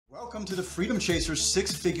Welcome to the Freedom Chasers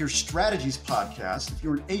Six-Figure Strategies podcast. If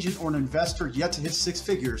you're an agent or an investor yet to hit six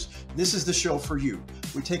figures, this is the show for you.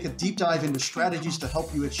 We take a deep dive into strategies to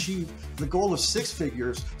help you achieve the goal of six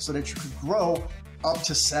figures so that you could grow up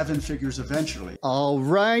to seven figures eventually. All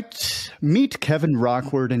right. Meet Kevin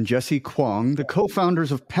Rockwood and Jessey Kwong, the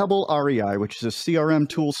co-founders of Pebble REI, which is a CRM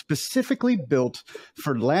tool specifically built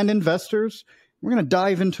for land investors. We're going to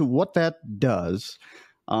dive into what that does.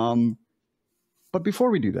 But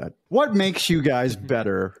before we do that, what makes you guys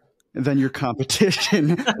better than your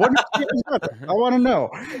competition? What makes you guys better? I want to know.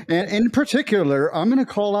 And in particular, I'm going to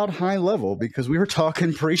call out high level because we were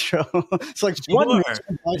talking pre-show. It's like, what makes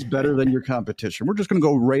you guys better than your competition? We're just going to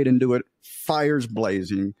go right into it. Fires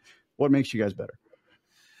blazing. What makes you guys better?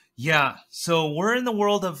 Yeah. So we're in the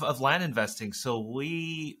world of land investing. So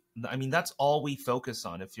that's all we focus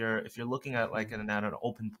on. If you're looking at like an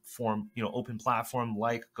open form, open platform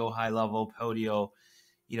like Go High Level, Podio,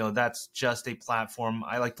 that's just a platform.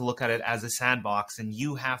 I like to look at it as a sandbox, and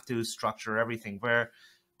you have to structure everything. Where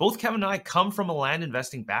both Kevin and I come from a land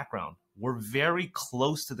investing background. We're very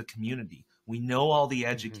close to the community. We know all the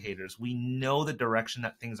educators. We know the direction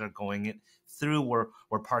that things are going through.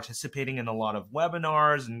 We're participating in a lot of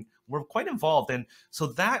webinars, and we're quite involved. And so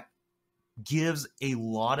that gives a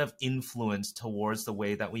lot of influence towards the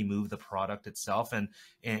way that we move the product itself and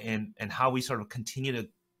how we sort of continue to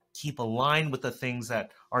keep aligned with the things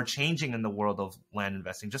that are changing in the world of land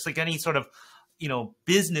investing. Just like any sort of,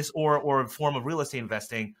 business or form of real estate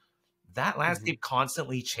investing, that landscape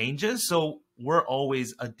constantly changes. So we're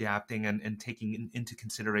always adapting and taking into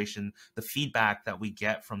consideration the feedback that we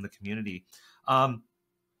get from the community.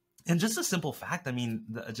 And just a simple fact,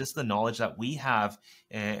 just the knowledge that we have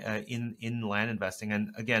in land investing.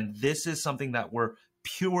 And again, this is something that we're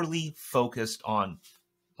purely focused on.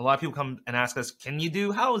 A lot of people come and ask us, can you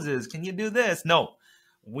do houses? Can you do this? No,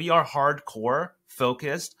 we are hardcore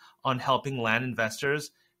focused on helping land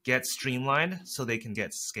investors get streamlined so they can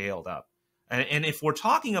get scaled up. And if we're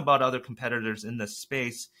talking about other competitors in this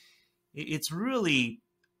space, it's really,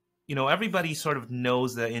 everybody sort of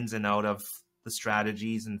knows the ins and out of the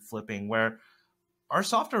strategies and flipping, where our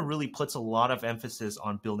software really puts a lot of emphasis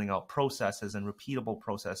on building out processes and repeatable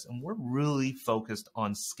process. And we're really focused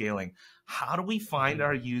on scaling. How do we find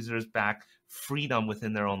our users back freedom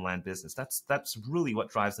within their own land business? That's really what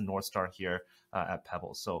drives the North Star here at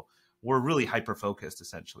Pebble. So we're really hyper-focused,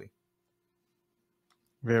 essentially.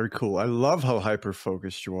 Very cool. I love how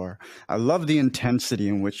hyper-focused you are. I love the intensity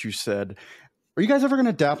in which you said, are you guys ever going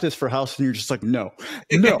to adapt this for house? And you're just like, no.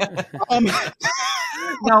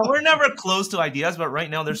 No, we're never close to ideas, but right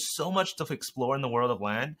now there's so much to explore in the world of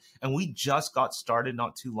land. And we just got started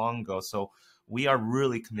not too long ago. So we are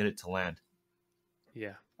really committed to land.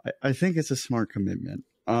 Yeah. I think it's a smart commitment.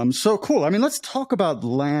 So cool. Let's talk about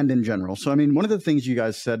land in general. So, one of the things you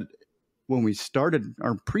guys said when we started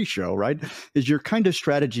our pre-show, right, is you're kind of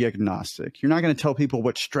strategy agnostic. You're not going to tell people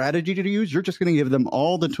what strategy to use. You're just going to give them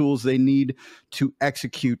all the tools they need to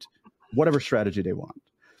execute whatever strategy they want.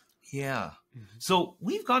 Yeah. So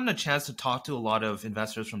we've gotten a chance to talk to a lot of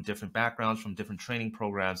investors from different backgrounds, from different training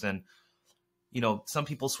programs. And, some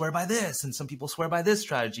people swear by this and some people swear by this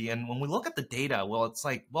strategy. And when we look at the data, it's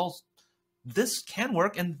like, this can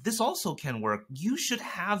work and this also can work. You should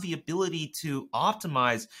have the ability to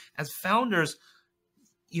optimize. As founders,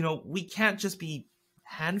 we can't just be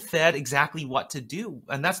hand-fed exactly what to do.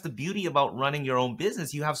 And that's the beauty about running your own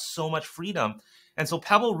business. You have so much freedom. And so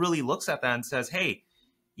Pebble really looks at that and says, hey,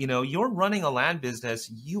 you're running a land business.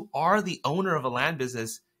 You are the owner of a land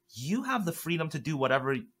business. You have the freedom to do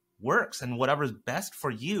whatever works and whatever is best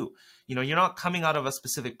for you. You're not coming out of a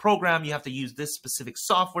specific program. You have to use this specific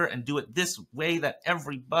software and do it this way that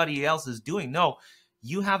everybody else is doing. No,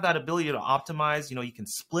 you have that ability to optimize. You can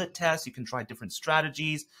split test. You can try different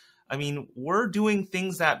strategies. We're doing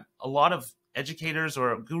things that a lot of educators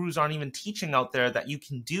or gurus aren't even teaching out there that you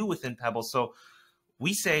can do within Pebble. So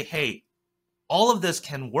we say, hey, all of this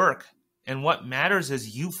can work. And what matters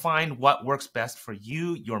is you find what works best for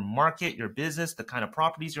you, your market, your business, the kind of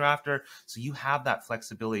properties you're after. So you have that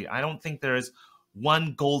flexibility. I don't think there is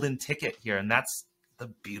one golden ticket here. And that's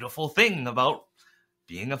the beautiful thing about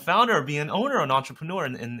being a founder, being an owner, an entrepreneur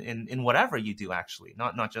in whatever you do, actually,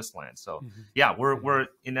 not just land. So yeah, we're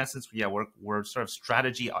in essence, we're sort of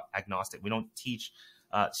strategy agnostic. We don't teach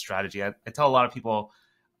strategy. I tell a lot of people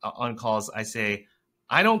on calls, I say,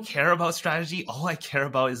 I don't care about strategy. All I care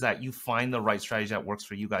about is that you find the right strategy that works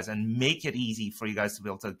for you guys and make it easy for you guys to be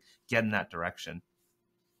able to get in that direction.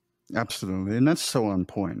 Absolutely. And that's so on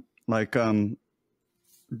point. Like,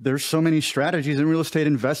 there's so many strategies in real estate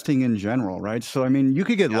investing in general, right? So, I mean, you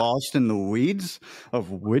could get lost in the weeds of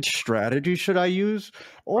which strategy should I use,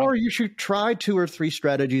 or you should try 2 or 3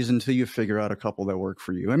 strategies until you figure out a couple that work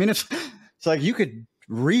for you. I mean, it's like you could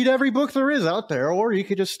read every book there is out there, or you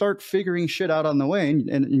could just start figuring shit out on the way,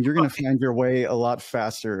 and you're going to find your way a lot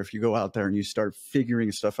faster if you go out there and you start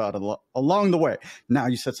figuring stuff out along the way. Now,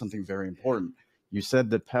 you said something very important. You said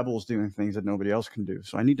that Pebble's doing things that nobody else can do.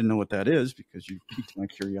 So I need to know what that is because you piqued my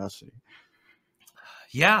curiosity.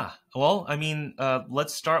 Yeah. Well, I mean,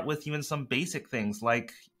 let's start with even some basic things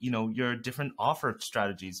like, your different offer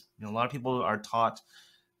strategies. A lot of people are taught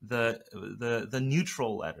the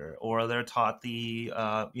neutral letter, or they're taught the,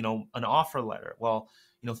 an offer letter. Well,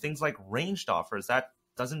 things like ranged offers, that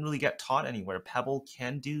doesn't really get taught anywhere. Pebble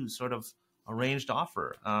can do sort of a ranged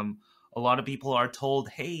offer. A lot of people are told,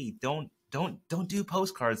 hey, don't do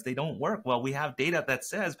postcards. They don't work. Well, we have data that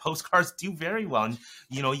says postcards do very well. And,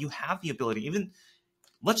 you have the ability. Even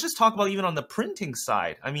let's just talk about even on the printing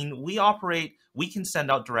side. I mean, we can send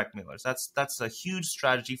out direct mailers. That's a huge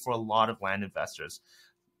strategy for a lot of land investors.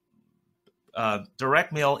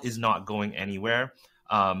 Direct mail is not going anywhere,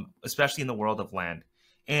 especially in the world of land.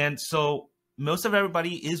 And so most of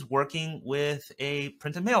everybody is working with a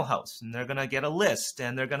print and mail house, and they're going to get a list,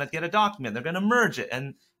 and they're going to get a document. They're going to merge it,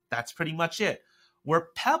 and that's pretty much it. Where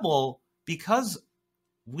Pebble, because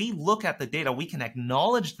we look at the data, we can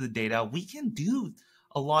acknowledge the data, we can do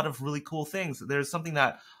a lot of really cool things. There's something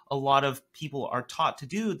that a lot of people are taught to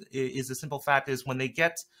do is the simple fact is when they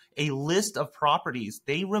get a list of properties,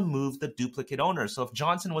 they remove the duplicate owner. So if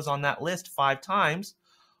Johnson was on that list 5 times,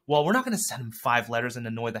 well, we're not going to send him 5 letters and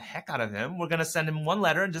annoy the heck out of him. We're going to send him 1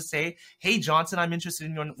 letter and just say, hey, Johnson, I'm interested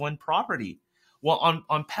in your 1 property. Well,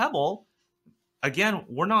 on Pebble, again,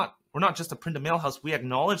 we're not just a print and mail house. We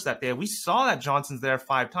acknowledge that there. We saw that Johnson's there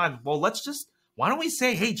 5 times. Well, why don't we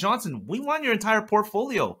say, hey, Johnson, we want your entire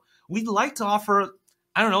portfolio. We'd like to offer,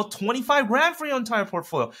 I don't know, 25 grand for your entire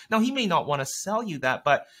portfolio. Now, he may not want to sell you that,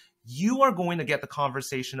 but you are going to get the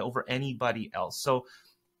conversation over anybody else. So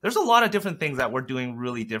there's a lot of different things that we're doing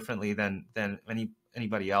really differently than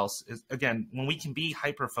anybody else. Again, when we can be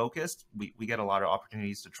hyper-focused, we get a lot of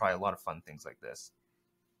opportunities to try a lot of fun things like this.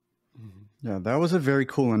 Yeah, that was a very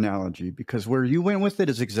cool analogy because where you went with it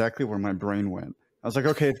is exactly where my brain went. I was like,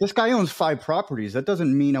 okay, if this guy owns 5 properties, that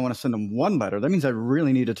doesn't mean I want to send him 1 letter. That means I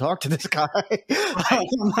really need to talk to this guy. Right.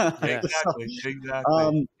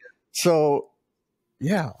 Exactly. So,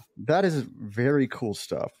 yeah, that is very cool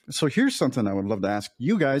stuff. So here's something I would love to ask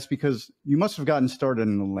you guys because you must have gotten started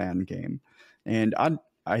in the land game. And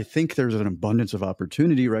I think there's an abundance of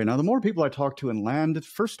opportunity right now. The more people I talk to in land,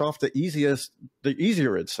 first off, the easier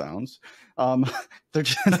it sounds. They make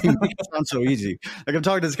it sound so easy. Like I'm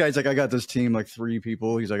talking to this guy, he's like, I got this team, like 3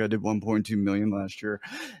 people. He's like, I did 1.2 million last year.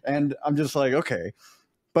 And I'm just like, okay.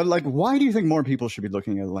 But like, why do you think more people should be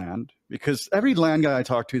looking at land? Because every land guy I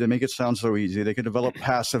talk to, they make it sound so easy. They could develop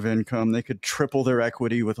passive income. They could triple their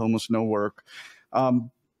equity with almost no work.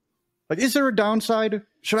 Like, is there a downside?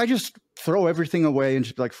 Should I just throw everything away and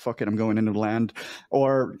just be like, fuck it, I'm going into land?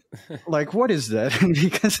 Or like, what is that?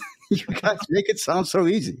 Because you guys make it sound so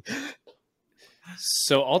easy.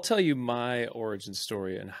 So I'll tell you my origin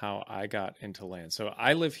story and how I got into land. So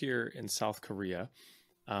I live here in South Korea.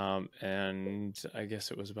 And I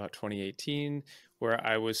guess it was about 2018 where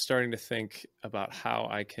I was starting to think about how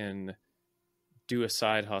I can do a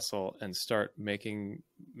side hustle and start making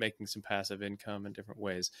some passive income in different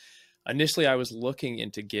ways. Initially, I was looking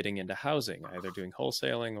into getting into housing, either doing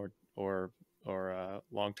wholesaling or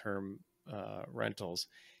long-term rentals.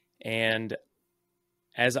 And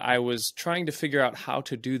as I was trying to figure out how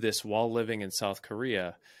to do this while living in South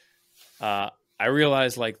Korea, I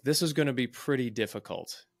realized like this is going to be pretty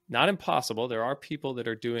difficult. Not impossible. There are people that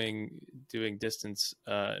are doing distance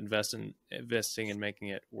investing and making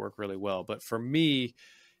it work really well. But for me,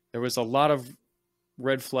 there was a lot of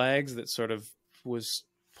red flags that sort of was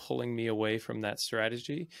pulling me away from that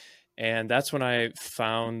strategy. And that's when I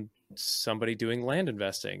found somebody doing land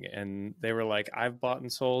investing. And they were like, I've bought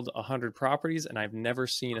and sold 100 properties and I've never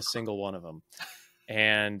seen a single one of them.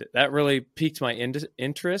 And that really piqued my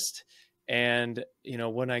interest. And, you know,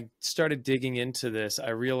 when I started digging into this,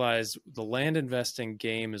 I realized the land investing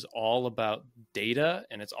game is all about data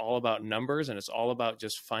and it's all about numbers and it's all about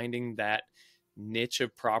just finding that niche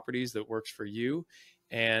of properties that works for you.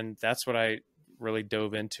 And that's what I really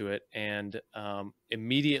dove into it and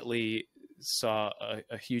immediately saw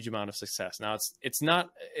a huge amount of success. Now it's not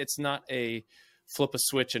a flip a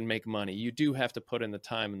switch and make money. You do have to put in the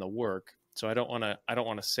time and the work. So I don't want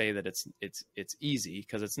to say that it's easy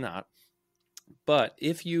because it's not. But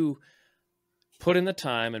if you put in the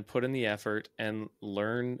time and put in the effort and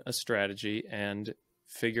learn a strategy and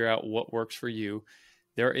figure out what works for you,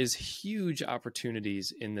 there is huge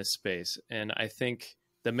opportunities in this space. And I think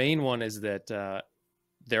the main one is that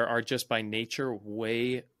there are just by nature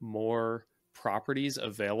way more properties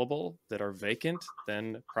available that are vacant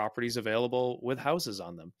than properties available with houses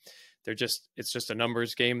on them. It's just a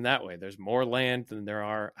numbers game that way. There's more land than there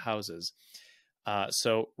are houses.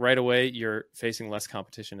 So right away, you're facing less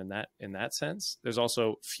competition in that sense. There's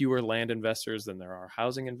also fewer land investors than there are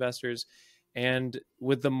housing investors. And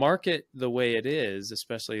with the market the way it is,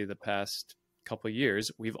 especially the past couple of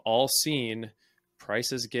years, we've all seen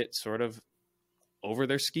prices get sort of over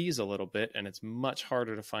their skis a little bit, and it's much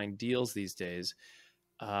harder to find deals these days.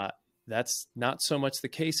 That's not so much the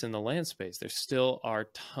case in the land space. There still are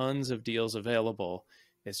tons of deals available.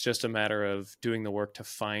 It's just a matter of doing the work to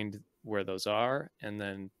find where those are and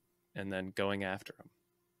then going after them.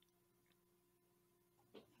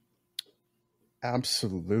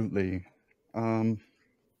 Absolutely. All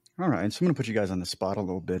right, so I'm going to put you guys on the spot a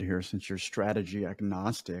little bit here since you're strategy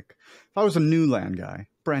agnostic. If I was a new land guy,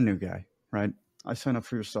 brand new guy, right? I sign up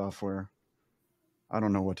for your software. I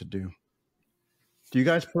don't know what to do. Do you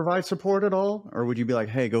guys provide support at all? Or would you be like,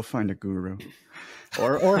 hey, go find a guru?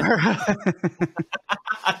 Or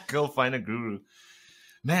go find a guru.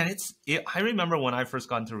 Man, I remember when I first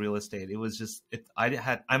got into real estate, it was just,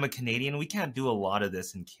 I'm a Canadian. We can't do a lot of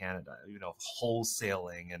this in Canada,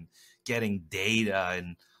 wholesaling and getting data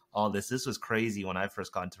and all this. This was crazy when I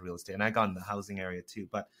first got into real estate, and I got in the housing area too.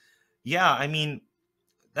 But yeah, I mean,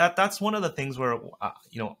 that's one of the things where,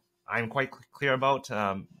 I'm quite clear about,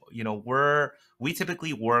 we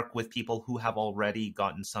typically work with people who have already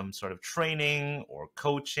gotten some sort of training or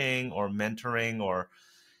coaching or mentoring, or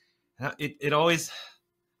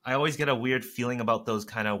I always get a weird feeling about those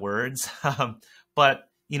kind of words. But,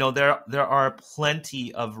 there are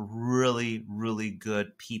plenty of really, really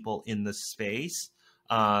good people in the space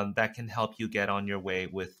that can help you get on your way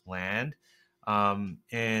with land.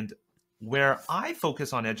 And where I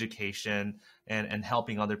focus on education and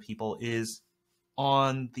helping other people is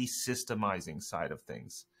on the systemizing side of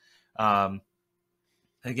things.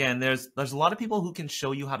 Again, there's a lot of people who can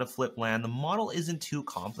show you how to flip land. The model isn't too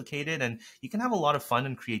complicated, and you can have a lot of fun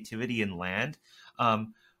and creativity in land.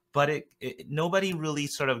 But nobody really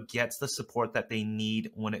sort of gets the support that they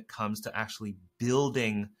need when it comes to actually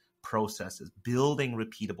building processes, building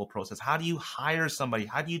repeatable process. How do you hire somebody?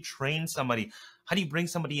 How do you train somebody? How do you bring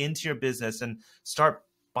somebody into your business and start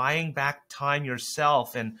buying back time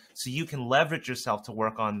yourself, and so you can leverage yourself to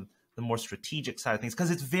work on the more strategic side of things?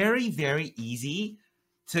 Because it's very, very easy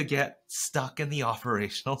to get stuck in the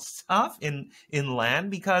operational stuff in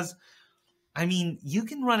land, because I mean, you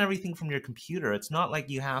can run everything from your computer. It's not like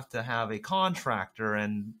you have to have a contractor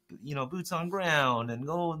and, boots on ground and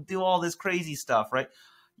go do all this crazy stuff, right?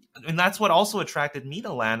 And that's what also attracted me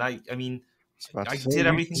to land. I did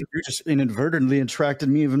everything. You just inadvertently attracted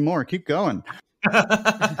me even more. Keep going.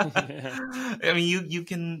 I mean, you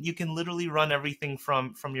can literally run everything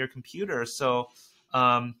from your computer. So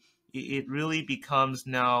it really becomes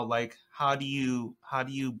now like, how do you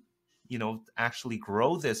actually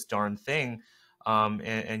grow this darn thing,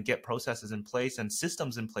 and get processes in place and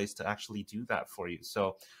systems in place to actually do that for you.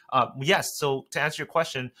 So yes. So to answer your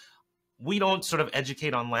question, we don't sort of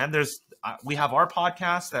educate on land. We have our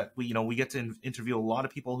podcast that we get to interview a lot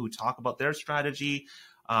of people who talk about their strategy.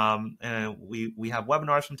 And we have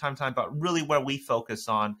webinars from time to time, but really where we focus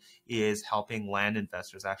on is helping land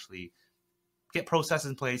investors actually get processes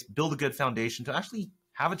in place, build a good foundation to actually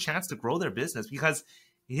have a chance to grow their business, because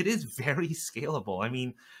it is very scalable. I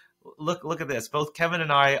mean, look at this. Both Kevin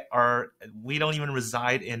and I we don't even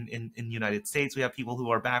reside in the United States. We have people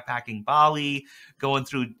who are backpacking Bali, going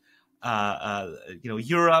through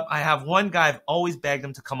Europe. I have one guy, I've always begged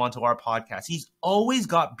him to come onto our podcast. He's always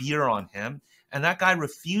got beer on him, and that guy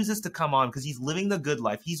refuses to come on because he's living the good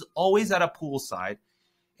life. He's always at a poolside.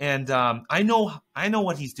 And I know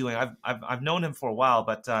what he's doing. I've known him for a while,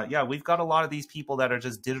 but yeah, we've got a lot of these people that are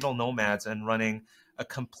just digital nomads and running a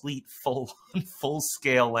complete full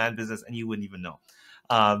scale land business, and you wouldn't even know.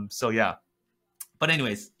 So yeah, but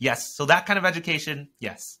anyways, yes. So that kind of education,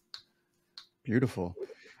 yes. Beautiful.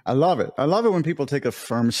 I love it. I love it when people take a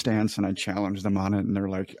firm stance and I challenge them on it, and they're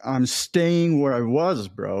like, I'm staying where I was,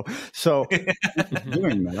 bro. So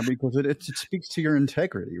doing that because it speaks to your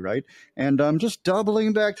integrity, right? And I'm just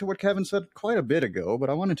doubling back to what Kevin said quite a bit ago, but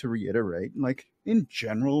I wanted to reiterate, like, in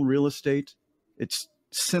general, real estate, it's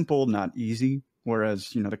simple, not easy. Whereas,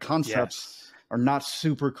 the concepts are not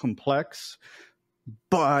super complex,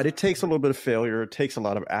 but it takes a little bit of failure. It takes a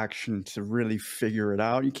lot of action to really figure it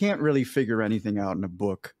out. You can't really figure anything out in a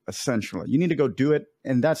book, essentially. You need to go do it,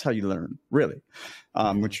 and that's how you learn, really.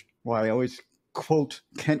 Which why I always quote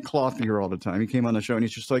Kent Clothier all the time. He came on the show and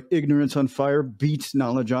he's just like, ignorance on fire beats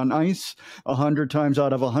knowledge on ice 100 times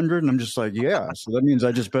out of 100. And I'm just like, yeah, so that means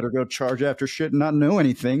I just better go charge after shit and not know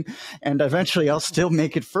anything. And eventually I'll still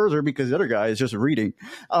make it further because the other guy is just reading.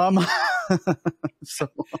 So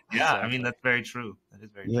yeah, I mean, that's very true. That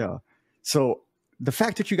is very true. Yeah. So the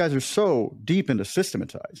fact that you guys are so deep into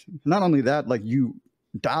systematizing, not only that, like you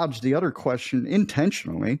dodged the other question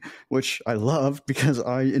intentionally, which I love because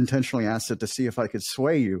I intentionally asked it to see if I could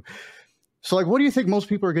sway you. So like, what do you think most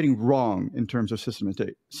people are getting wrong in terms of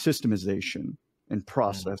systemization and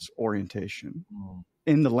process orientation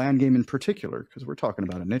in the land game in particular? Because we're talking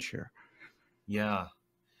about a niche here. Yeah.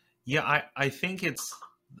 I think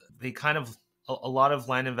they kind of, a lot of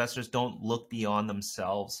land investors don't look beyond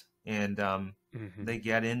themselves, and they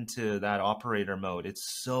get into that operator mode.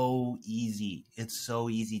 It's so easy. It's so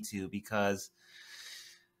easy to, because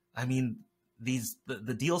I mean,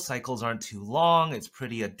 the deal cycles aren't too long. It's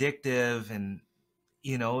pretty addictive, and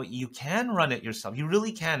you can run it yourself. You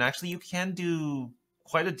really can. Actually, you can do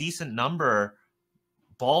quite a decent number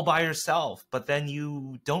all by yourself, but then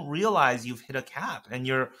you don't realize you've hit a cap and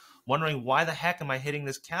you're wondering, why the heck am I hitting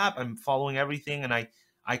this cap? I'm following everything and I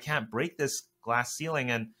can't break this glass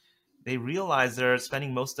ceiling. And they realize they're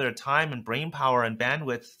spending most of their time and brain power and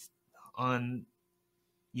bandwidth on,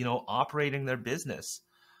 operating their business.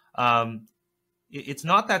 It's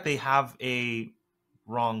not that they have a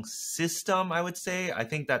wrong system, I would say. I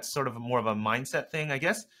think that's sort of more of a mindset thing. I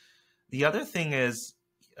guess the other thing is,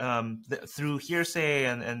 through hearsay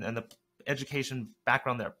and the education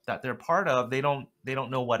background that they're part of, they don't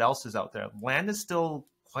know what else is out there. Land is still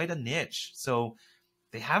quite a niche, so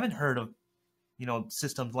they haven't heard of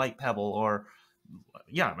systems like Pebble or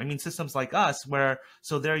systems like us,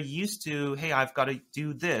 so they're used to, hey, I've got to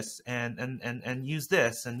do this and use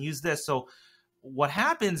this and use this. So what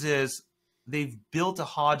happens is they've built a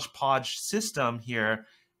hodgepodge system here.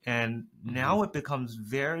 And now it becomes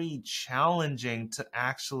very challenging to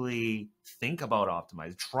actually think about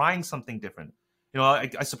optimizing, trying something different. I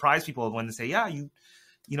surprise people when they say, yeah,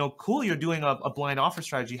 cool, you're doing a blind offer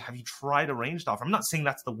strategy. Have you tried a ranged offer? I'm not saying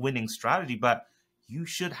that's the winning strategy, but you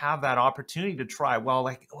should have that opportunity to try. Well,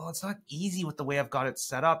 it's not easy with the way I've got it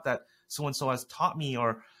set up that so-and-so has taught me,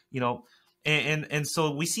 or, and so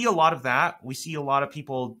we see a lot of that. We see a lot of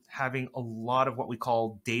people having a lot of what we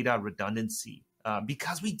call data redundancy.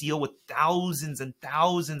 Because we deal with thousands and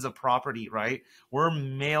thousands of property, right? We're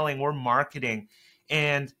mailing, we're marketing.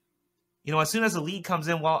 And, as soon as a lead comes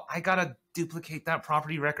in, well, I got to duplicate that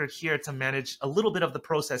property record here to manage a little bit of the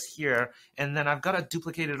process here. And then I've got to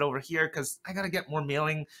duplicate it over here because I got to get more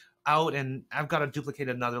mailing out, and I've got to duplicate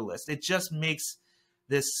another list. It just makes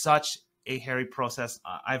this such a hairy process.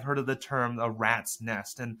 I've heard of the term a rat's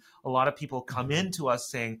nest. And a lot of people come into us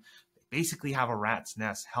saying, basically have a rat's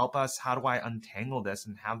nest. Help us. How do I untangle this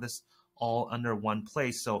and have this all under one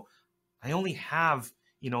place? So I only have,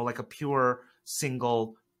 like a pure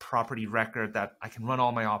single property record that I can run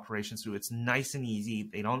all my operations through. It's nice and easy.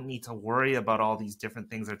 They don't need to worry about all these different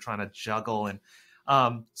things they're trying to juggle. And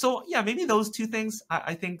so, yeah, maybe those two things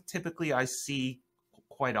I think typically I see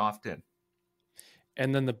quite often.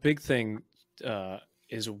 And then the big thing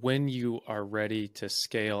is when you are ready to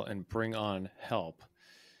scale and bring on help.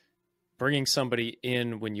 Bringing somebody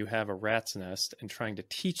in when you have a rat's nest and trying to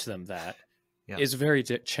teach them that is very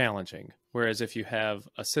challenging. Whereas if you have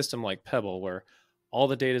a system like Pebble, where all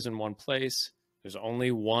the data is in one place, there's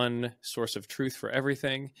only one source of truth for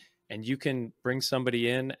everything, and you can bring somebody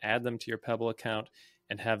in, add them to your Pebble account,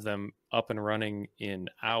 and have them up and running in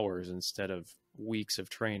hours instead of weeks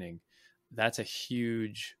of training. That's a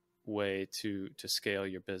huge way to scale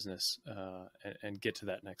your business and get to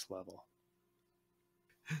that next level.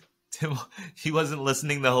 Tim, he wasn't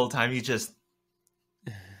listening the whole time. He just.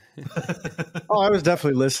 Oh, I was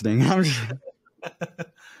definitely listening.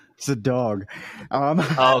 It's a dog.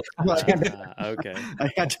 Okay.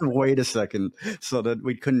 I had to wait a second so that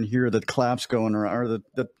we couldn't hear the claps going around, or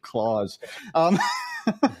the claws.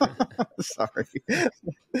 Sorry.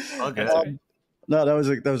 Okay. No,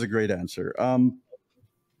 that was a great answer.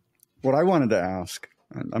 What I wanted to ask,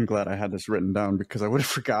 and I'm glad I had this written down because I would have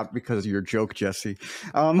forgot because of your joke, Jessey.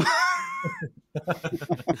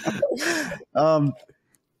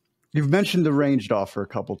 You've mentioned the ranged offer a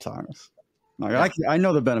couple times. I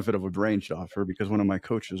know the benefit of a ranged offer because one of my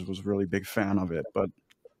coaches was a really big fan of it. But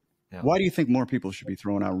why do you think more people should be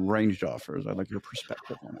throwing out ranged offers? I'd like your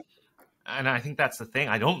perspective on it. And I think that's the thing.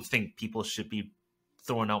 I don't think people should be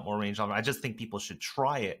throwing out more range offer. I just think people should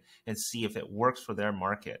try it and see if it works for their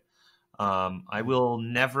market. I will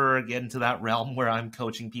never get into that realm where I'm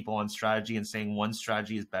coaching people on strategy and saying one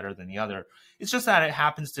strategy is better than the other. It's just that it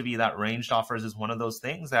happens to be that ranged offers is one of those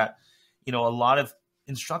things that, a lot of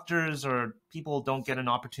instructors or people don't get an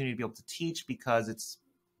opportunity to be able to teach because it's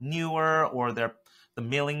newer, or the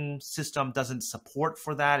mailing system doesn't support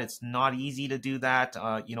for that. It's not easy to do that,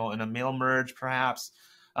 in a mail merge, perhaps.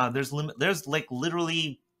 There's like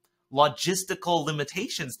literally logistical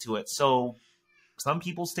limitations to it. So some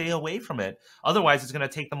people stay away from it. Otherwise, it's going to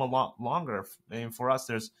take them a lot longer. And for us,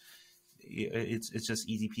 it's just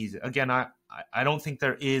easy peasy. Again, I don't think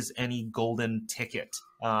there is any golden ticket.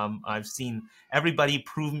 I've seen everybody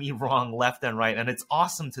prove me wrong left and right, and it's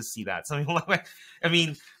awesome to see that. Some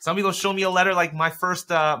people show me a letter like my first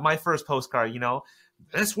postcard.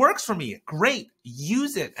 This works for me. Great,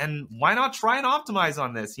 use it, and why not try and optimize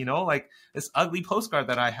on this? Like this ugly postcard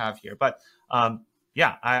that I have here, but.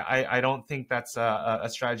 Yeah, I don't think that's a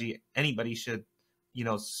strategy anybody should,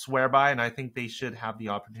 swear by. And I think they should have the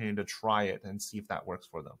opportunity to try it and see if that works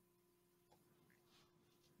for them.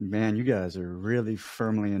 Man, you guys are really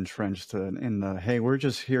firmly entrenched in the, hey, we're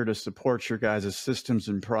just here to support your guys' systems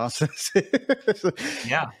and processes.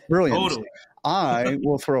 Yeah, brilliant. Totally. I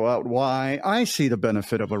will throw out why I see the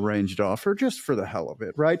benefit of a ranged offer just for the hell of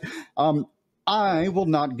it, right? I will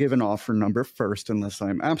not give an offer number first unless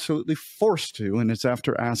I'm absolutely forced to, and it's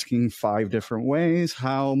after asking 5 different ways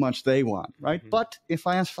how much they want, right? Mm-hmm. But if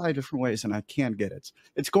I ask 5 different ways and I can't get it,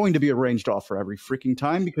 it's going to be a ranged offer every freaking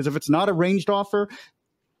time, because if it's not a ranged offer,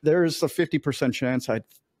 there's a 50% chance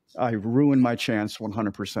I ruin my chance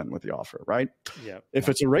 100% with the offer, right? Yeah. If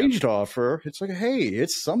it's a ranged offer, it's like, hey,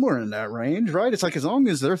 it's somewhere in that range, right? It's like, as long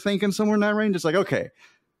as they're thinking somewhere in that range, it's like, okay,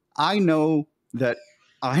 I know that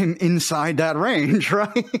I'm inside that range,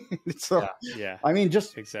 right? So, yeah. I mean,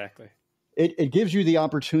 just exactly. It gives you the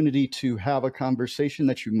opportunity to have a conversation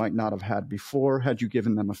that you might not have had before had you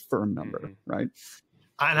given them a firm number, mm-hmm. right?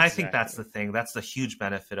 And I think that's the thing. That's the huge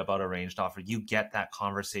benefit about a ranged offer. You get that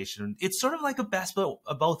conversation. It's sort of like a best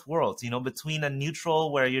of both worlds, between a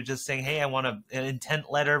neutral where you're just saying, hey, I want an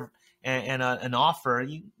intent letter and an offer.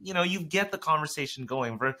 You get the conversation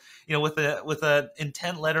going. With a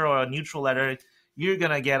intent letter or a neutral letter, you're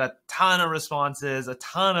going to get a ton of responses, a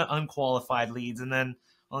ton of unqualified leads. And then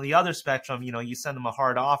on the other spectrum, you send them a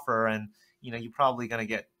hard offer and, you're probably going to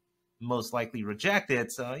get most likely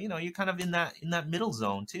rejected. So, you're kind of in that middle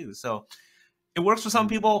zone too. So it works for some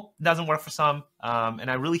people, doesn't work for some.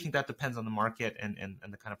 And I really think that depends on the market and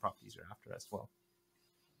the kind of properties you're after as well.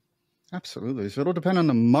 Absolutely. So it'll depend on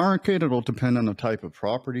the market. It'll depend on the type of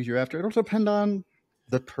properties you're after. It'll depend on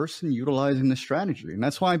the person utilizing the strategy. And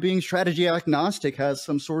that's why being strategy agnostic has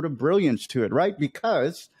some sort of brilliance to it, right?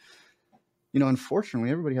 Because, unfortunately,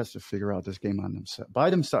 everybody has to figure out this game by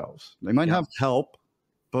themselves. They might have help,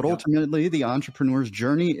 but ultimately the entrepreneur's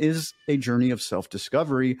journey is a journey of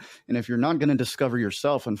self-discovery. And if you're not going to discover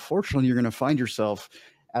yourself, unfortunately, you're going to find yourself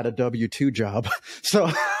at a W-2 job.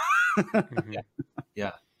 So,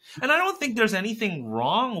 yeah. And I don't think there's anything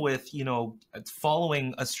wrong with,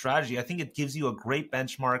 following a strategy. I think it gives you a great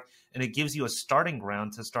benchmark and it gives you a starting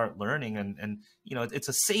ground to start learning. And it's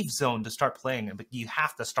a safe zone to start playing, but you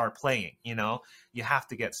have to start playing, you have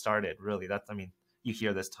to get started, really. You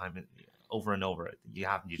hear this time over and over. You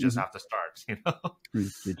just have to start,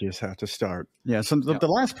 You just have to start. Yeah. So the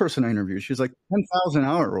last person I interviewed, she's like 10,000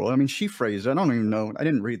 hour rule. I mean, she phrased it. I don't even know. I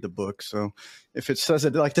didn't read the book. So if it says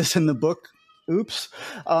it like this in the book, oops.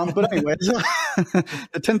 But anyways,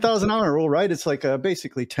 the 10,000 hour rule, right? It's like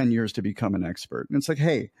basically 10 years to become an expert. And it's like,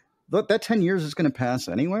 hey, look, that 10 years is going to pass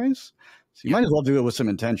anyways. So you might as well do it with some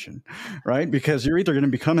intention, right? Because you're either going to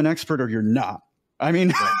become an expert or you're not. I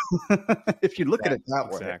mean, if you look at it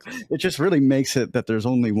that way, it just really makes it that there's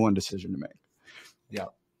only one decision to make. Yeah.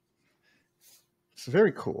 It's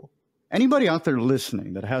very cool. Anybody out there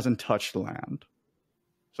listening that hasn't touched land,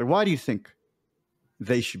 so why do you think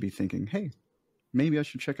they should be thinking, hey, maybe I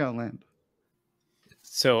should check out land?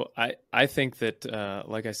 So I think that,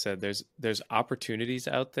 like I said, there's opportunities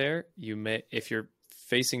out there. If you're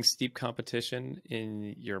facing steep competition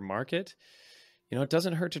in your market, it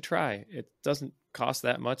doesn't hurt to try. It doesn't cost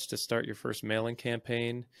that much to start your first mailing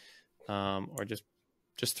campaign, or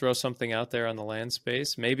just throw something out there on the land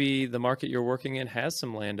space. Maybe the market you're working in has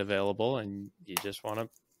some land available and you just want to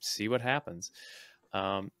see what happens.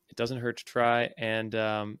 It doesn't hurt to try. And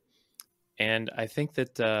I think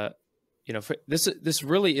that, this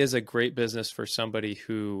really is a great business for somebody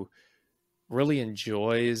who really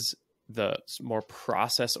enjoys the more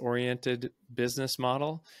process-oriented business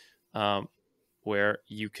model. where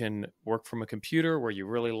you can work from a computer, where you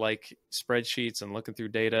really like spreadsheets and looking through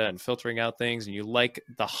data and filtering out things, and you like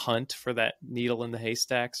the hunt for that needle in the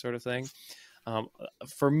haystack sort of thing.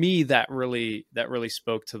 For me, that really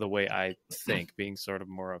spoke to the way I think, being sort of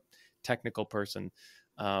more a technical person.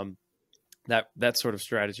 That sort of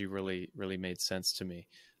strategy really made sense to me.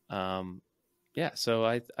 Yeah, so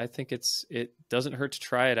I think it doesn't hurt to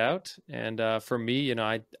try it out. And for me,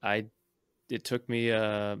 it took me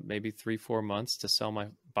maybe 3-4 months to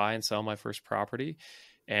buy and sell my first property.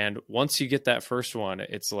 And once you get that first one,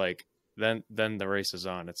 it's like then the race is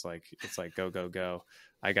on. It's like go.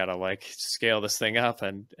 I gotta like scale this thing up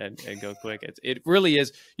and go quick. It really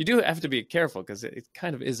is. You do have to be careful because it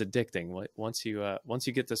kind of is addicting. Once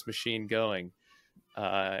you get this machine going,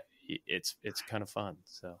 it's kind of fun.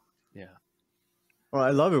 So yeah. Well,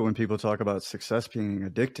 I love it when people talk about success being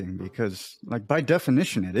addicting because, like, by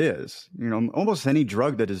definition, it is. Almost any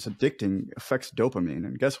drug that is addicting affects dopamine.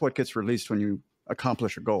 And guess what gets released when you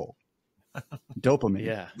accomplish a goal? Dopamine.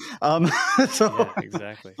 Yeah. So, yeah,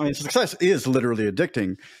 exactly. I mean, success is literally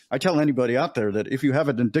addicting. I tell anybody out there that if you have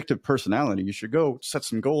an addictive personality, you should go set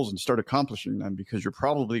some goals and start accomplishing them because you're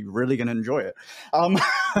probably really going to enjoy it.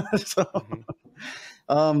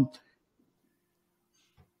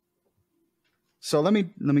 So let me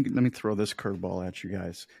throw this curveball at you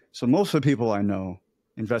guys. So most of the people I know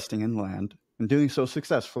investing in land and doing so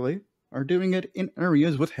successfully are doing it in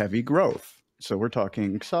areas with heavy growth. So we're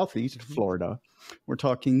talking Southeast Florida, we're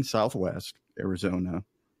talking Southwest Arizona,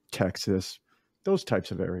 Texas, those types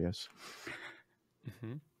of areas.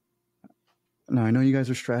 Mm-hmm. Now, I know you guys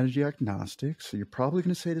are strategy agnostic, so you're probably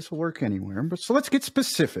going to say this will work anywhere. But so let's get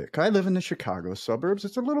specific. I live in the Chicago suburbs.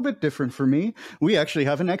 It's a little bit different for me. We actually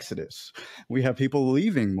have an exodus. We have people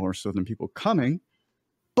leaving more so than people coming.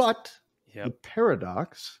 But the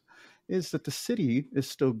paradox is that the city is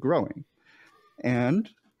still growing. And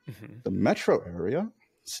the metro area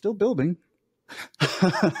is still building.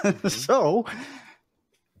 So,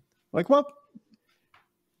 like, well,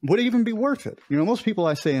 would it even be worth it? Most people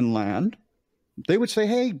I say in land, they would say,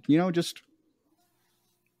 hey, just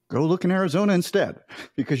go look in Arizona instead,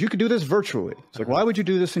 because you could do this virtually. It's like, why would you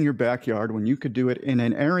do this in your backyard when you could do it in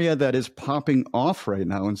an area that is popping off right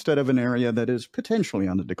now instead of an area that is potentially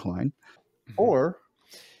on the decline? Or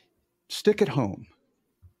stick at home.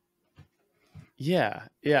 Yeah.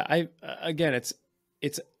 Again, it's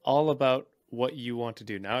all about what you want to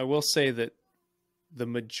do. Now, I will say that the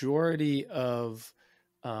majority of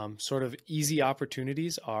sort of easy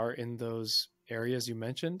opportunities are in those areas you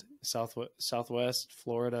mentioned, Southwest,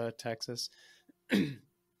 Florida, Texas.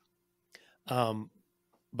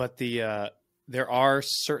 But there are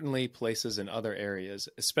certainly places in other areas,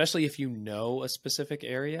 especially if you know a specific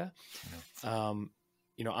area. I'm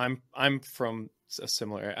from a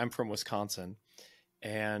similar area. I'm from Wisconsin,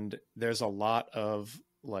 and there's a lot of,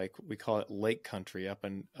 like, we call it lake country up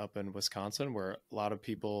in Wisconsin, where a lot of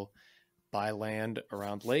people buy land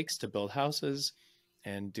around lakes to build houses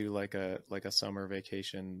and do like a summer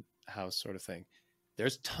vacation house sort of thing.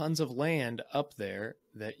 There's tons of land up there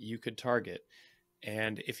that you could target.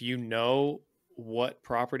 And if you know what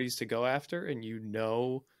properties to go after and you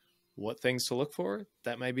know what things to look for,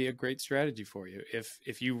 that might be a great strategy for you.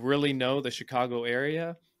 If you really know the Chicago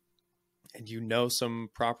area and you know some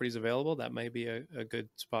properties available, that may be a good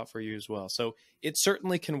spot for you as well. So it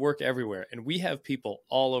certainly can work everywhere. And we have people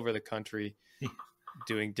all over the country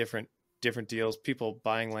doing different deals, people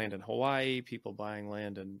buying land in Hawaii, people buying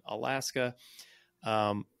land in Alaska.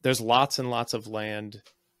 There's lots and lots of land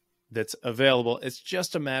that's available. It's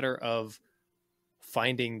just a matter of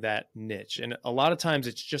finding that niche. And a lot of times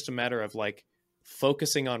it's just a matter of like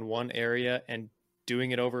focusing on one area and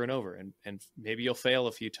doing it over and over. And maybe you'll fail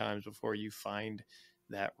a few times before you find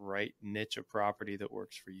that right niche of property that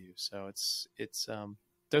works for you. So it's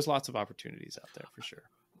there's lots of opportunities out there for sure.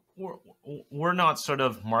 We're not sort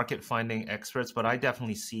of market finding experts, but I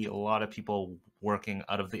definitely see a lot of people working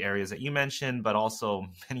out of the areas that you mentioned, but also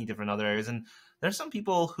many different other areas. And there's some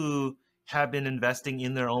people who have been investing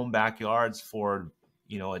in their own backyards for,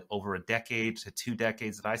 over a decade to 2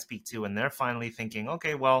 decades that I speak to. And they're finally thinking,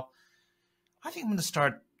 okay, well, I think I'm going to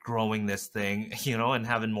start growing this thing, and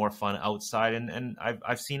having more fun outside. And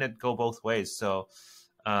I've seen it go both ways. So,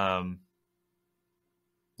 yeah,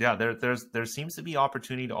 there seems to be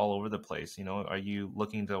opportunity all over the place. Are you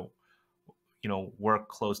looking to, work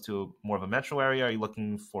close to more of a metro area? Are you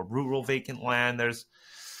looking for rural vacant land?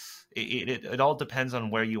 It all depends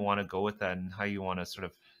on where you want to go with that and how you want to sort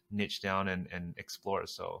of niche down and explore.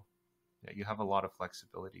 So yeah, you have a lot of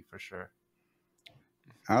flexibility for sure.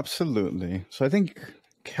 Absolutely. So I think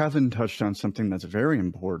Kevin touched on something that's very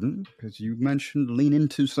important because you mentioned lean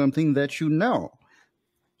into something that you know.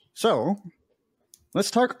 So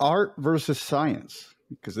let's talk art versus science,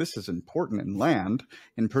 because this is important in land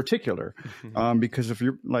in particular. Because if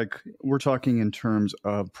you're like, we're talking in terms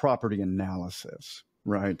of property analysis,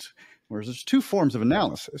 right? Whereas there's two forms of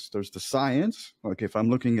analysis. There's the science. Like if I'm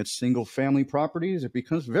looking at single family properties, it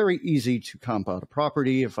becomes very easy to comp out a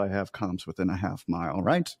property if I have comps within a half mile,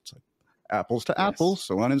 right? It's like apples to apples,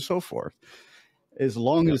 so on and so forth. As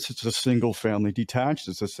long as it's a single family detached,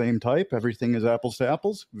 it's the same type, everything is apples to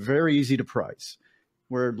apples, very easy to price.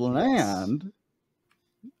 Where land,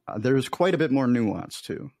 there's quite a bit more nuance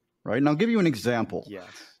too, right? And I'll give you an example.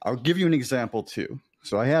 I'll give you an example too.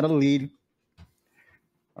 So I had a lead.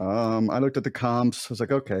 I looked at the comps. I was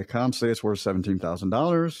like, okay, comps say it's worth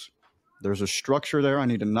 $17,000. There's a structure there. I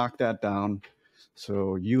need to knock that down.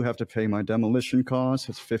 So you have to pay my demolition costs.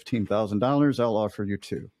 It's $15,000. I'll offer you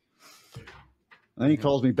 $2,000. Then he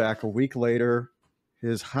calls me back a week later.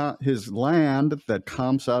 His land that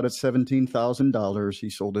comps out at $17,000, he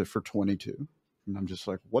sold it for $22,000. And I'm just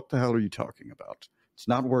like, what the hell are you talking about? It's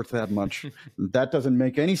not worth that much. That doesn't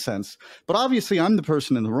make any sense. But obviously, I'm the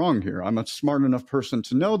person in the wrong here. I'm a smart enough person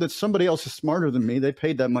to know that somebody else is smarter than me. They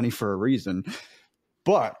paid that money for a reason.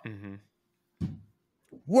 But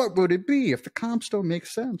what would it be if the comps don't make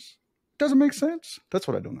sense? It doesn't make sense. That's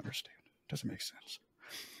what I don't understand. It doesn't make sense.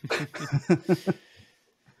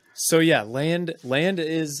 So yeah, land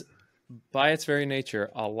is by its very nature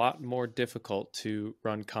a lot more difficult to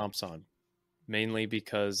run comps on, mainly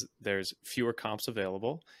because there's fewer comps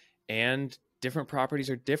available and different properties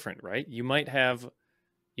are different, right? You might have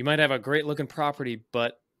a great looking property,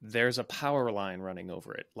 but there's a power line running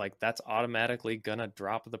over it. Like that's automatically gonna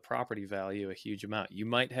drop the property value a huge amount. You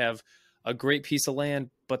might have a great piece of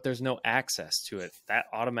land, but there's no access to it. That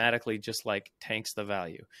automatically just like tanks the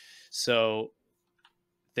value. So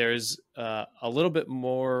there's a little bit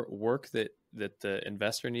more work that the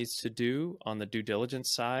investor needs to do on the due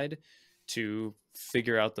diligence side to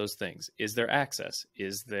figure out those things. Is there access?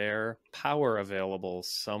 Is there power available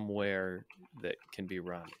somewhere that can be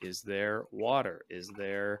run? Is there water? Is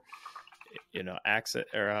there, access,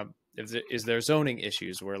 or is there zoning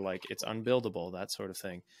issues where like it's unbuildable, that sort of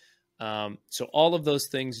thing? So all of those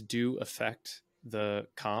things do affect the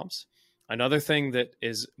comps. Another thing that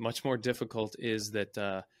is much more difficult is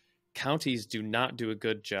that counties do not do a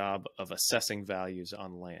good job of assessing values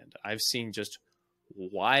on land. I've seen just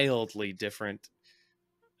wildly different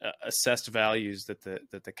assessed values that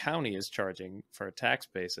the county is charging for a tax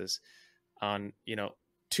basis on,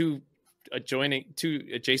 two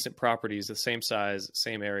adjacent properties, the same size,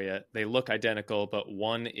 same area. They look identical, but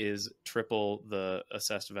one is triple the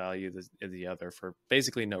assessed value of the other for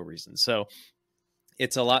basically no reason. So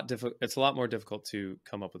it's a lot more difficult to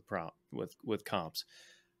come up with comps.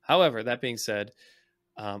 However, that being said,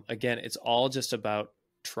 again, it's all just about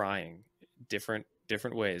trying different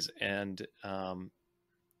ways. And,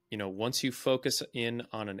 once you focus in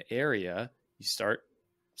on an area, you start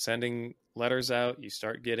sending letters out, you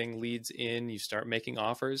start getting leads in, you start making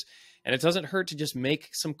offers, and it doesn't hurt to just make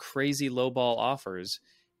some crazy lowball offers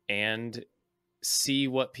and see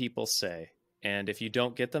what people say. And if you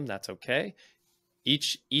don't get them, that's okay.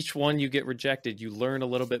 Each one you get rejected, you learn a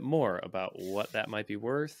little bit more about what that might be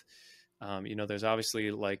worth. There's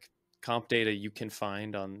obviously like comp data you can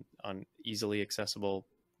find on easily accessible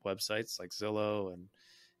websites like Zillow and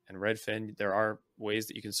Redfin. There are ways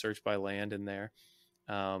that you can search by land in there.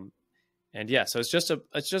 So it's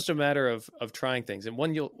just a matter of trying things. And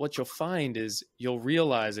what you'll find is you'll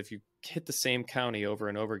realize if you hit the same county over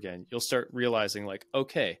and over again, you'll start realizing like,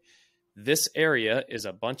 okay, this area is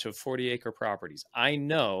a bunch of 40-acre properties. I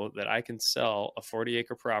know that I can sell a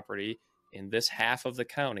 40-acre property in this half of the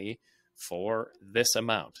county for this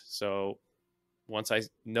amount. So once I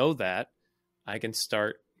know that, I can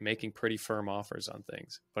start making pretty firm offers on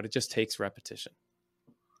things, but it just takes repetition.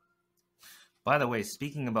 By the way,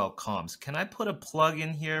 speaking about comps, can I put a plug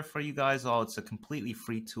in here for you guys all? It's a completely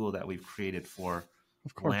free tool that we've created for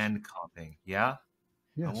land comping. Yeah?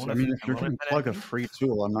 Yes. If you're going to plug a free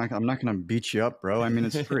tool, I'm not going to beat you up, bro. I mean,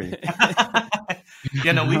 it's free.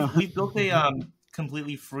 We've built a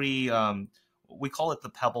completely free, we call it the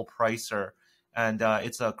Pebble Pricer. And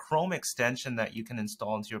it's a Chrome extension that you can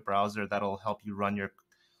install into your browser that'll help you run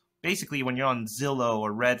basically when you're on Zillow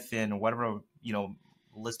or Redfin or whatever,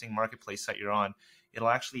 listing marketplace site you're on, it'll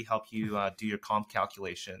actually help you do your comp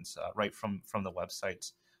calculations right from the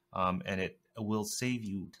website. And it will save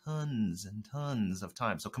you tons and tons of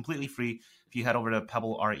time. So completely free. If you head over to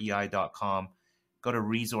pebblerei.com go to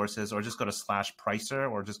resources, or just go to /pricer,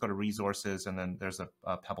 or just go to resources, and then there's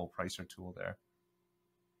a Pebble pricer tool there.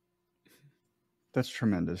 That's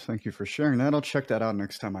tremendous. Thank you for sharing that. I'll check that out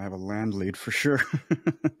next time I have a land lead for sure.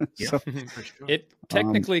 Yeah, for sure. It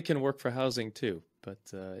technically can work for housing too, but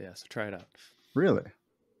yeah, so try it out. Really?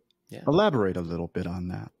 Yeah. Elaborate a little bit on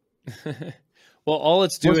that. Well, all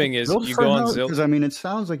it's doing is you go on Zillow. Because I mean, it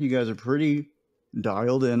sounds like you guys are pretty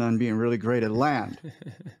dialed in on being really great at land.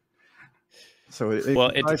 So it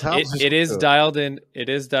is dialed in. It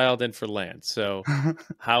is dialed in for land. So,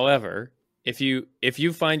 however, if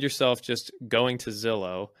you find yourself just going to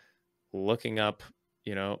Zillow, looking up,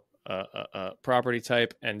 a property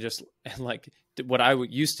type, and like what I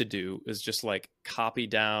used to do is just like copy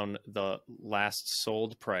down the last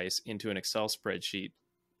sold price into an Excel spreadsheet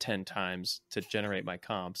 10 times to generate my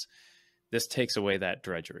comps. This takes away that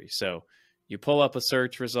drudgery. So you pull up a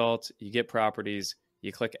search result, you get properties,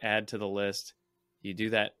 you click add to the list. You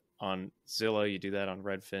do that on Zillow, you do that on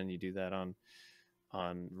Redfin, you do that on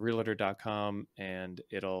realtor.com, and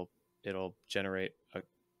it'll generate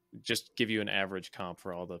just give you an average comp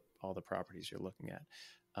for all the properties you're looking at.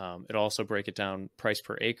 It'll also break it down price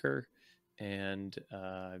per acre and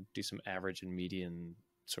do some average and median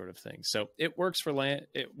sort of thing. So it works for land.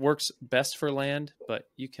 It works best for land, but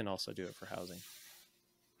you can also do it for housing.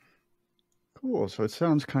 Cool. So it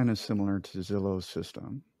sounds kind of similar to Zillow's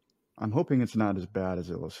system. I'm hoping it's not as bad as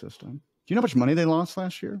Zillow's system. Do you know how much money they lost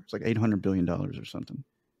last year? It's like $800 billion or something.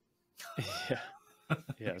 Yeah.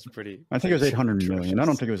 Yeah, it's pretty. I think it was 800 million. I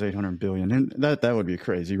don't think it was 800 billion. And that would be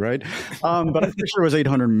crazy, right? But I'm pretty sure it was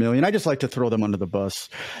 800 million. I just like to throw them under the bus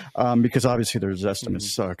because obviously their estimate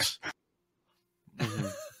sucks. Mm-hmm.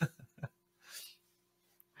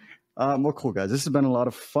 Well, cool, guys. This has been a lot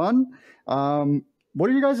of fun. What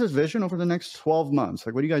are you guys' vision over the next 12 months?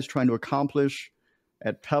 Like, what are you guys trying to accomplish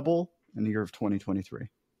at Pebble in the year of 2023?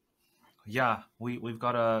 Yeah, we've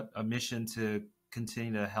got a mission to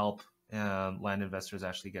continue to help land investors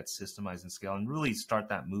actually get systemized and scale and really start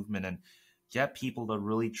that movement and get people to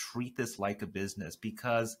really treat this like a business.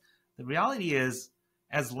 Because the reality is,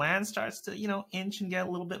 as land starts to, inch and get a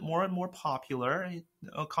little bit more and more popular,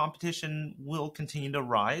 competition will continue to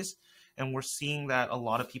rise. And we're seeing that a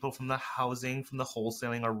lot of people from the housing, from the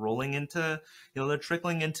wholesaling are rolling into, they're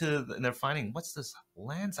trickling into, and they're finding, what's this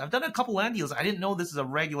land? I've done a couple land deals. I didn't know this is a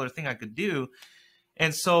regular thing I could do.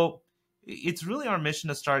 And so it's really our mission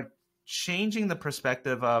to start changing the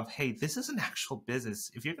perspective of, hey, this is an actual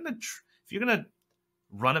business. If you're gonna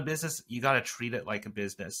run a business, you got to treat it like a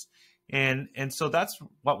business. And so that's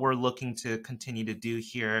what we're looking to continue to do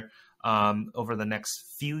here over the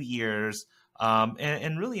next few years.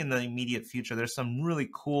 And really in the immediate future, there's some really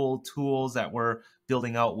cool tools that we're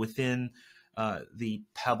building out within the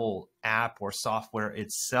Pebble app or software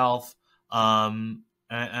itself. And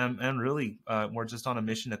really, we're just on a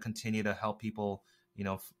mission to continue to help people,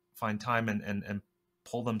 find time and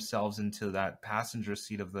pull themselves into that passenger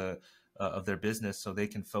seat of their business so they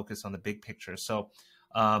can focus on the big picture. So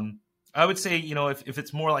I would say, if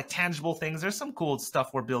it's more like tangible things, there's some cool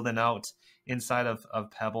stuff we're building out inside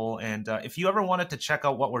of Pebble. And if you ever wanted to check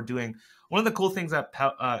out what we're doing, one of the cool things that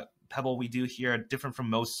Pebble we do here, different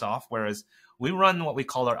from most software, is we run what we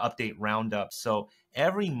call our update roundup. So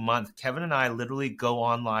every month, Kevin and I literally go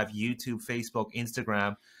on live, YouTube, Facebook,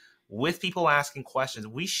 Instagram, with people asking questions.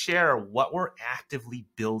 We share what we're actively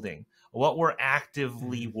building, what we're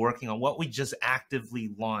actively working on, what we just actively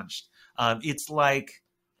launched. It's like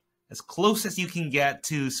as close as you can get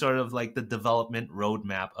to sort of like the development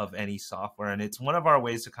roadmap of any software. And it's one of our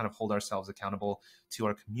ways to kind of hold ourselves accountable to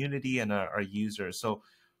our community and our users. So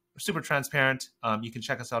we're super transparent. You can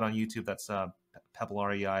check us out on YouTube. That's Pebble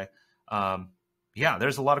REI. Yeah,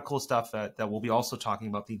 there's a lot of cool stuff that we'll be also talking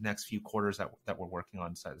about the next few quarters that we're working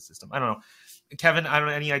on inside the system. I don't know. Kevin,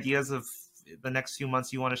 any ideas of the next few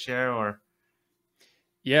months you want to share? Or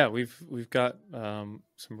yeah, we've got some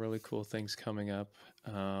really cool things coming up.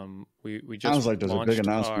 We just sounds like there's a big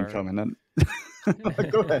announcement coming in.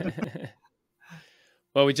 Go ahead.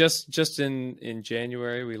 Well, we just in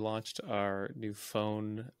January we launched our new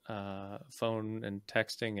phone and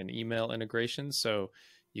texting and email integrations. So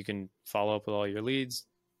you can follow up with all your leads,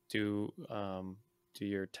 do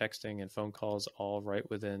your texting and phone calls all right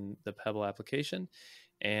within the Pebble application.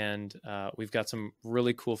 And we've got some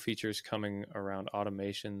really cool features coming around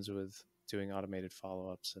automations with doing automated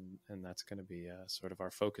follow-ups. And that's going to be sort of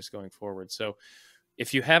our focus going forward. So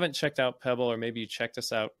if you haven't checked out Pebble, or maybe you checked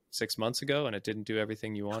us out 6 months ago and it didn't do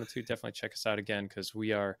everything you wanted to, definitely check us out again, because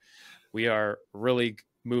we are really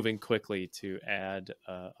moving quickly to add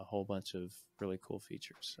a whole bunch of really cool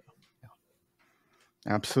features. So, yeah.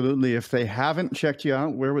 Absolutely. If they haven't checked you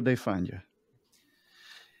out, where would they find you?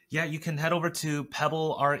 Yeah, you can head over to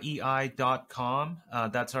pebblerei.com.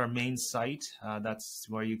 That's our main site. That's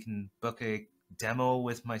where you can book a demo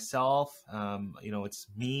with myself. It's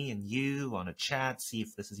me and you on a chat, see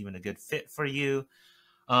if this is even a good fit for you.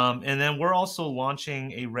 And then we're also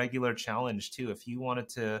launching a regular challenge too. If you wanted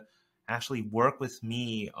to actually work with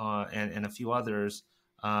me and a few others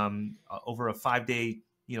over a 5-day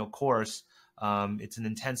course. It's an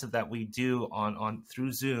intensive that we do on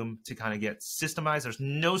through Zoom to kind of get systemized. There's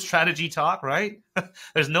no strategy talk, right?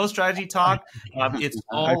 There's no strategy talk. It's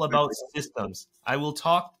all about systems. I will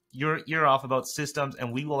talk your ear off about systems,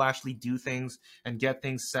 and we will actually do things and get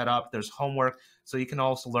things set up. There's homework, so you can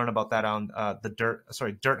also learn about that on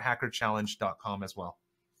dirthackerchallenge.com as well.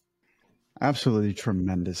 Absolutely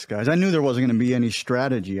tremendous, guys. I knew there wasn't going to be any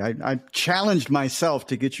strategy. I challenged myself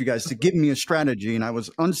to get you guys to give me a strategy, and I was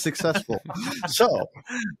unsuccessful. So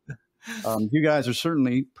you guys are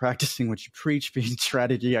certainly practicing what you preach, being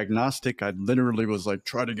strategy agnostic. I literally was like,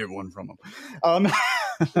 try to get one from them.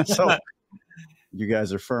 So you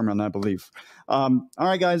guys are firm on that belief. All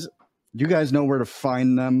right, guys, you guys know where to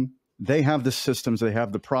find them. They have the systems. They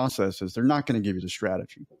have the processes. They're not going to give you the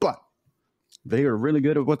strategy, but they are really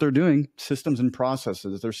good at what they're doing, systems and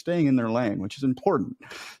processes. They're staying in their lane, which is important.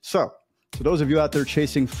 So to those of you out there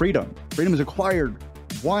chasing freedom, freedom is acquired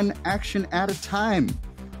one action at a time.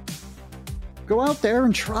 Go out there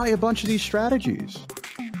and try a bunch of these strategies.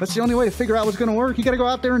 That's the only way to figure out what's going to work. You got to go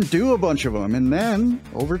out there and do a bunch of them. And then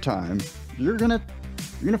over time, you're going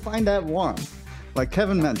to find that one. Like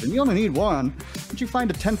Kevin mentioned, you only need one, but you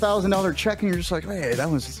find a $10,000 check and you're just like, hey, that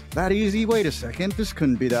was that easy. Wait a second, this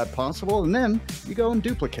couldn't be that possible. And then you go and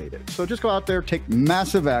duplicate it. So just go out there, take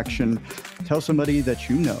massive action, tell somebody that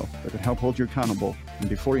you know that can help hold you accountable. And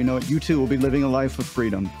before you know it, you too will be living a life of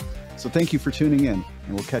freedom. So thank you for tuning in,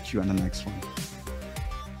 and we'll catch you on the next one.